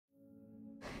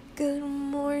Good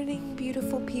morning,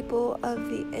 beautiful people of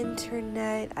the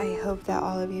internet. I hope that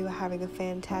all of you are having a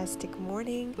fantastic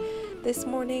morning. This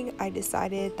morning, I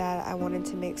decided that I wanted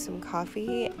to make some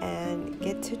coffee and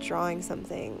get to drawing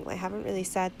something. I haven't really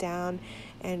sat down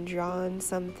and drawn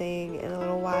something in a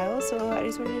little while, so I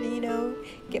just wanted to,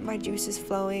 get my juices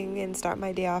flowing and start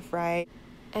my day off right.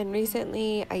 And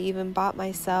recently, I even bought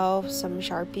myself some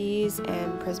Sharpies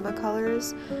and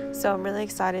Prismacolors, so I'm really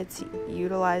excited to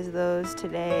utilize those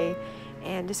today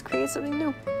and just create something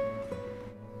new.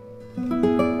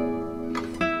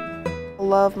 I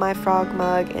love my frog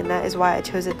mug, and that is why I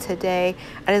chose it today.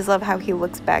 I just love how he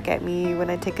looks back at me when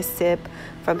I take a sip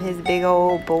from his big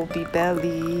old bulby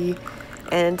belly.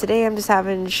 And today I'm just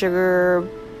having sugar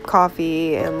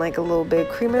coffee and like a little bit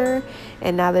of creamer,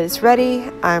 and now that it's ready,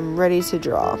 I'm ready to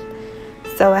draw.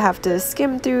 So I have to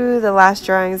skim through the last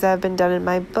drawings that have been done in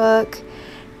my book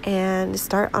and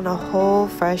start on a whole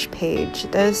fresh page.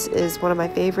 This is one of my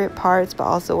favorite parts, but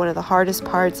also one of the hardest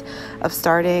parts of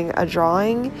starting a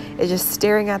drawing, is just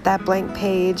staring at that blank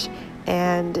page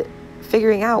and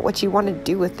figuring out what you want to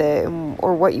do with it,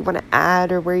 or what you want to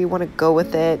add, or where you want to go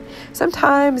with it.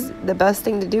 Sometimes the best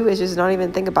thing to do is just not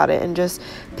even think about it and just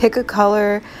pick a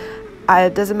color.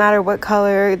 It doesn't matter what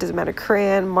color, it doesn't matter,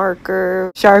 crayon,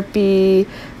 marker, Sharpie,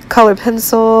 color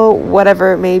pencil,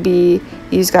 whatever it may be,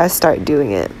 you just gotta start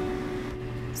doing it.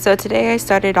 So today I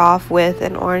started off with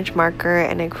an orange marker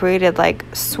and I created like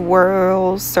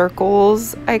swirls,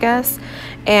 circles, I guess.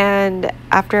 And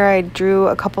after I drew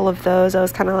a couple of those, I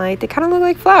was kind of like, they kind of look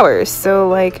like flowers. So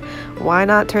like, why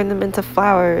not turn them into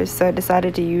flowers? So I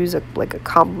decided to use a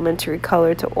complementary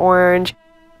color to orange.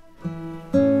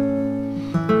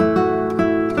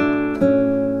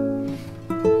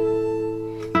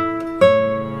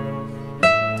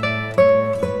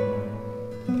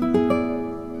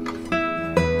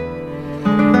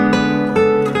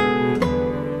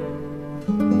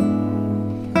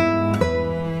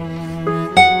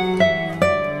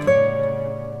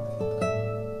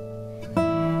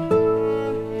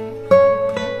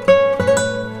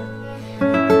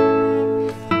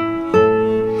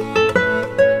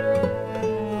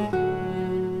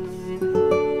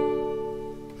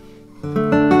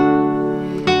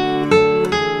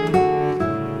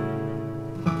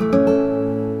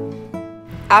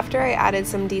 After I added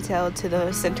some detail to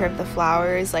the center of the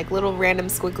flowers, like little random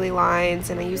squiggly lines,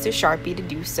 and I used a Sharpie to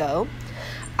do so,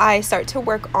 I start to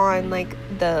work on like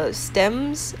the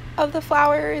stems of the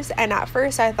flowers. And at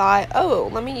first I thought, oh,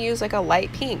 let me use like a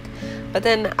light pink, but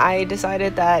then I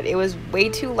decided that it was way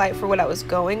too light for what I was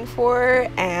going for,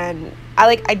 and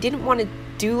I didn't want to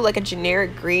do like a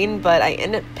generic green, but I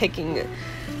ended up picking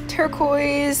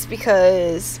turquoise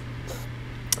because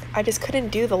I just couldn't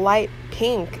do the light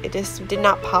pink. It just did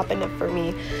not pop enough for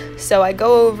me. So I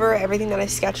go over everything that I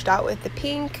sketched out with the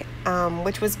pink,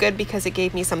 which was good because it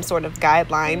gave me some sort of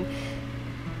guideline.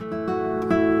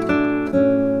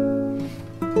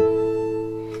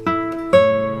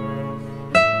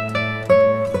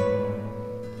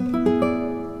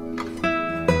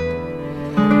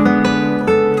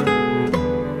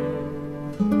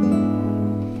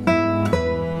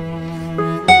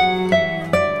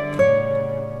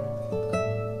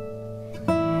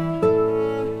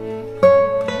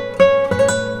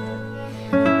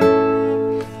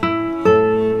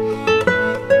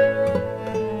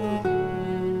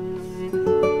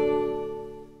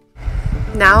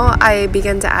 Now I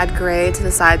begin to add gray to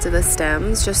the sides of the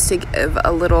stems just to give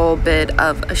a little bit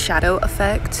of a shadow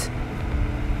effect.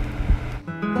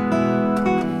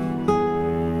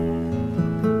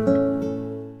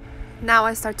 Now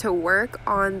I start to work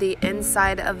on the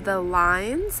inside of the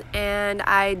lines, and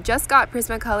I just got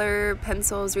Prismacolor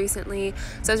pencils recently,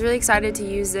 so I was really excited to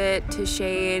use it to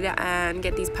shade and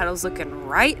get these petals looking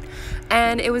right,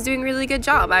 and it was doing a really good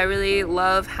job. I really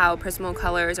love how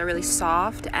Prismacolors are really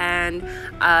soft, and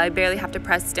I barely have to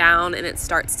press down and it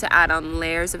starts to add on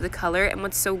layers of the color. And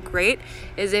what's so great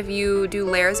is if you do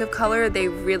layers of color, they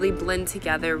really blend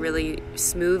together really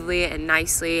smoothly and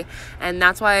nicely, and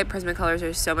that's why Prismacolors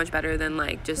are so much better than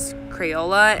like just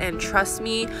Crayola. And trust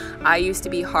me, I used to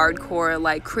be hardcore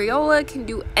like Crayola can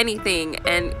do anything,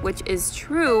 and which is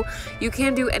true. You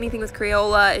can do anything with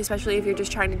Crayola, especially if you're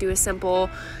just trying to do a simple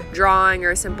drawing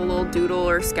or a simple little doodle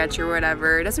or sketch or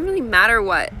whatever. It doesn't really matter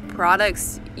what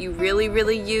products you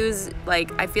really use.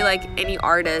 Like, I feel like any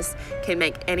artist can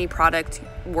make any product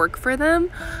work for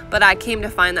them, but I came to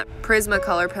find that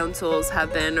Prismacolor pencils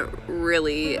have been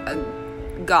really a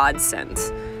godsend.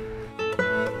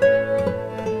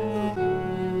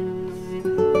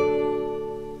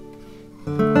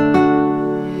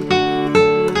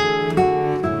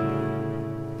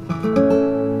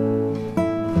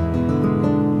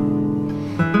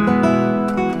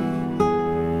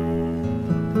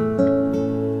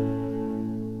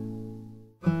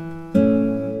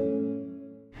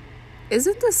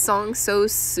 Isn't the song so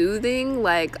soothing?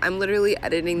 Like, I'm literally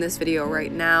editing this video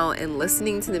right now and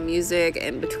listening to the music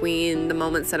in between the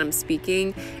moments that I'm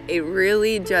speaking. It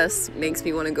really just makes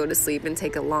me want to go to sleep and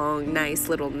take a long, nice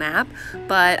little nap.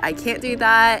 But I can't do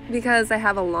that because I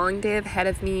have a long day ahead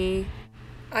of me.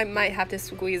 I might have to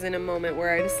squeeze in a moment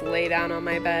where I just lay down on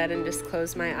my bed and just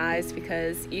close my eyes,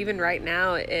 because even right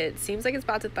now it seems like it's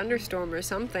about to thunderstorm or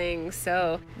something,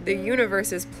 so the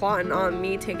universe is plotting on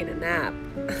me taking a nap.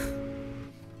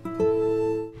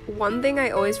 One thing I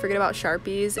always forget about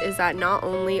Sharpies is that not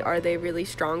only are they really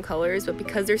strong colors, but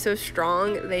because they're so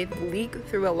strong, they leak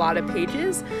through a lot of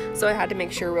pages, so I had to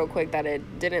make sure real quick that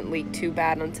it didn't leak too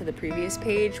bad onto the previous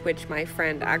page, which my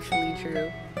friend actually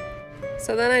drew.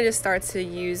 So then I just start to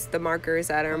use the markers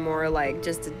that are more like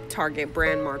just Target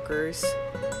brand markers,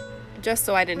 just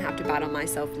so I didn't have to battle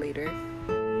myself later.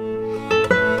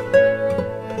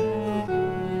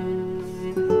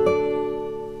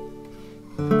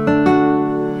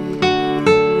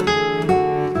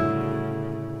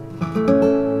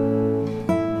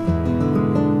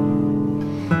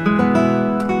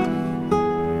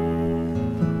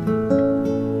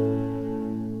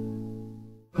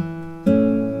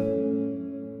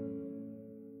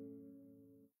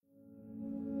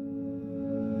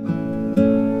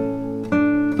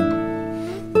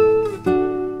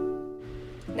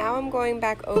 Going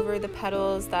back over the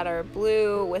petals that are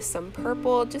blue with some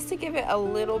purple just to give it a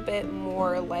little bit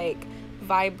more like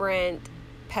vibrant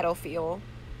petal feel.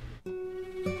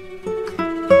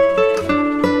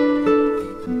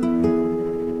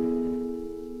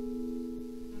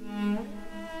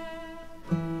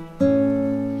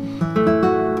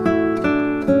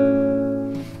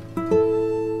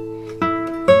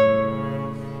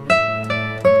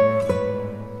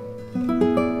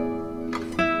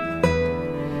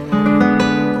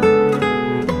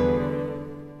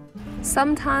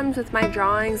 Sometimes with my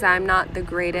drawings, I'm not the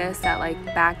greatest at like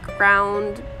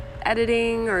background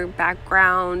editing or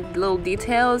background little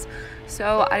details,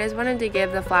 so I just wanted to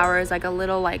give the flowers like a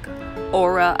little like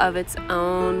aura of its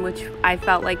own, which I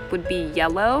felt like would be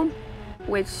yellow,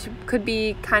 which could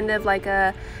be kind of like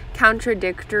a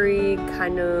contradictory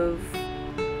kind of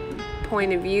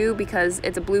point of view because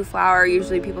it's a blue flower.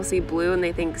 Usually people see blue and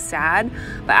they think sad,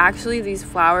 but actually these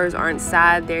flowers aren't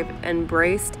sad. They've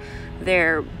embraced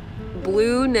their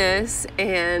blueness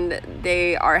and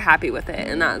they are happy with it,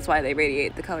 and that's why they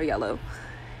radiate the color yellow.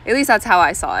 At least that's how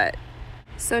I saw it.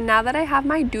 So now that I have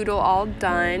my doodle all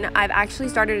done, I've actually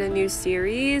started a new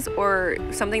series, or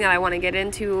something that I want to get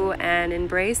into and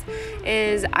embrace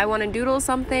is I want to doodle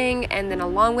something, and then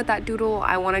along with that doodle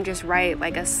I want to just write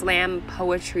like a slam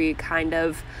poetry kind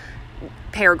of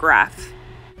paragraph.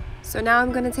 So now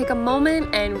I'm going to take a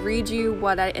moment and read you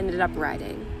what I ended up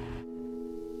writing.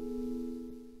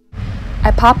 I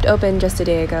popped open just a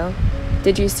day ago.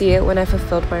 Did you see it when I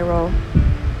fulfilled my role?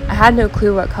 I had no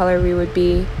clue what color we would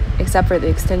be, except for the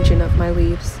extension of my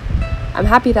leaves. I'm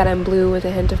happy that I'm blue with a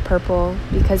hint of purple,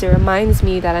 because it reminds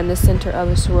me that I'm the center of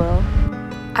a swirl.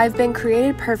 I've been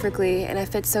created perfectly, and I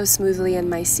fit so smoothly in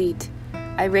my seat.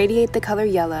 I radiate the color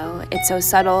yellow, it's so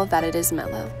subtle that it is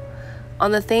mellow.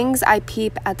 On the things I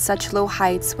peep at such low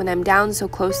heights, when I'm down so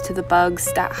close to the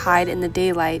bugs that hide in the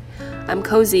daylight, I'm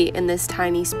cozy in this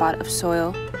tiny spot of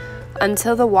soil,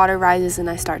 until the water rises and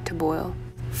I start to boil.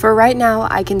 For right now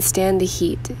I can stand the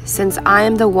heat, since I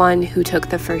am the one who took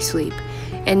the first leap,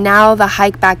 and now the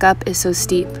hike back up is so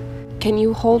steep. Can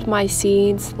you hold my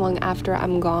seeds long after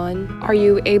I'm gone? Are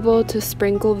you able to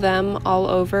sprinkle them all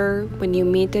over when you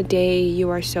meet the day you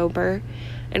are sober?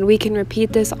 And we can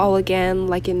repeat this all again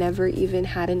like it never even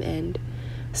had an end.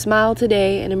 Smile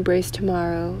today and embrace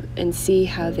tomorrow, and see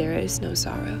how there is no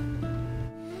sorrow.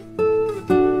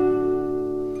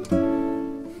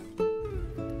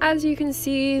 As you can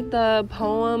see, the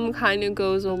poem kind of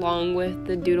goes along with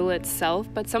the doodle itself,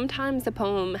 but sometimes the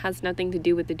poem has nothing to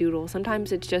do with the doodle.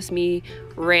 Sometimes it's just me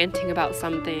ranting about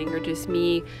something, or just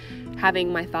me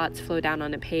having my thoughts flow down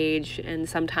on a page, and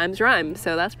sometimes rhyme,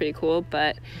 so that's pretty cool.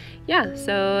 But yeah,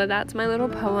 so that's my little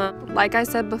poem. Like I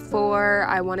said before,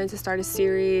 I wanted to start a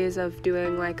series of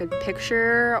doing like a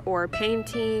picture or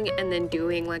painting, and then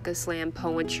doing like a slam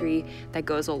poetry that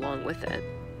goes along with it.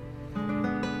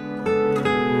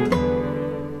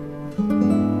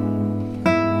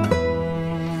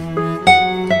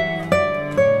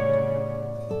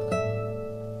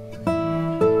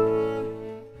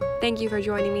 Thank you for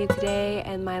joining me today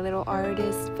and my little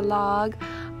artist vlog.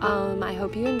 I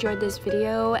hope you enjoyed this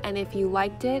video, and if you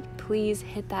liked it, please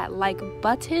hit that like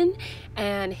button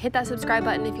and hit that subscribe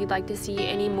button if you'd like to see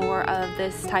any more of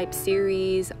this type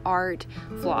series art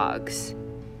vlogs.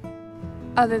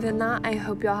 Other than that, I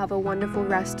hope y'all have a wonderful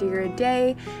rest of your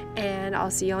day, and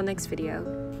I'll see y'all next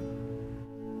video.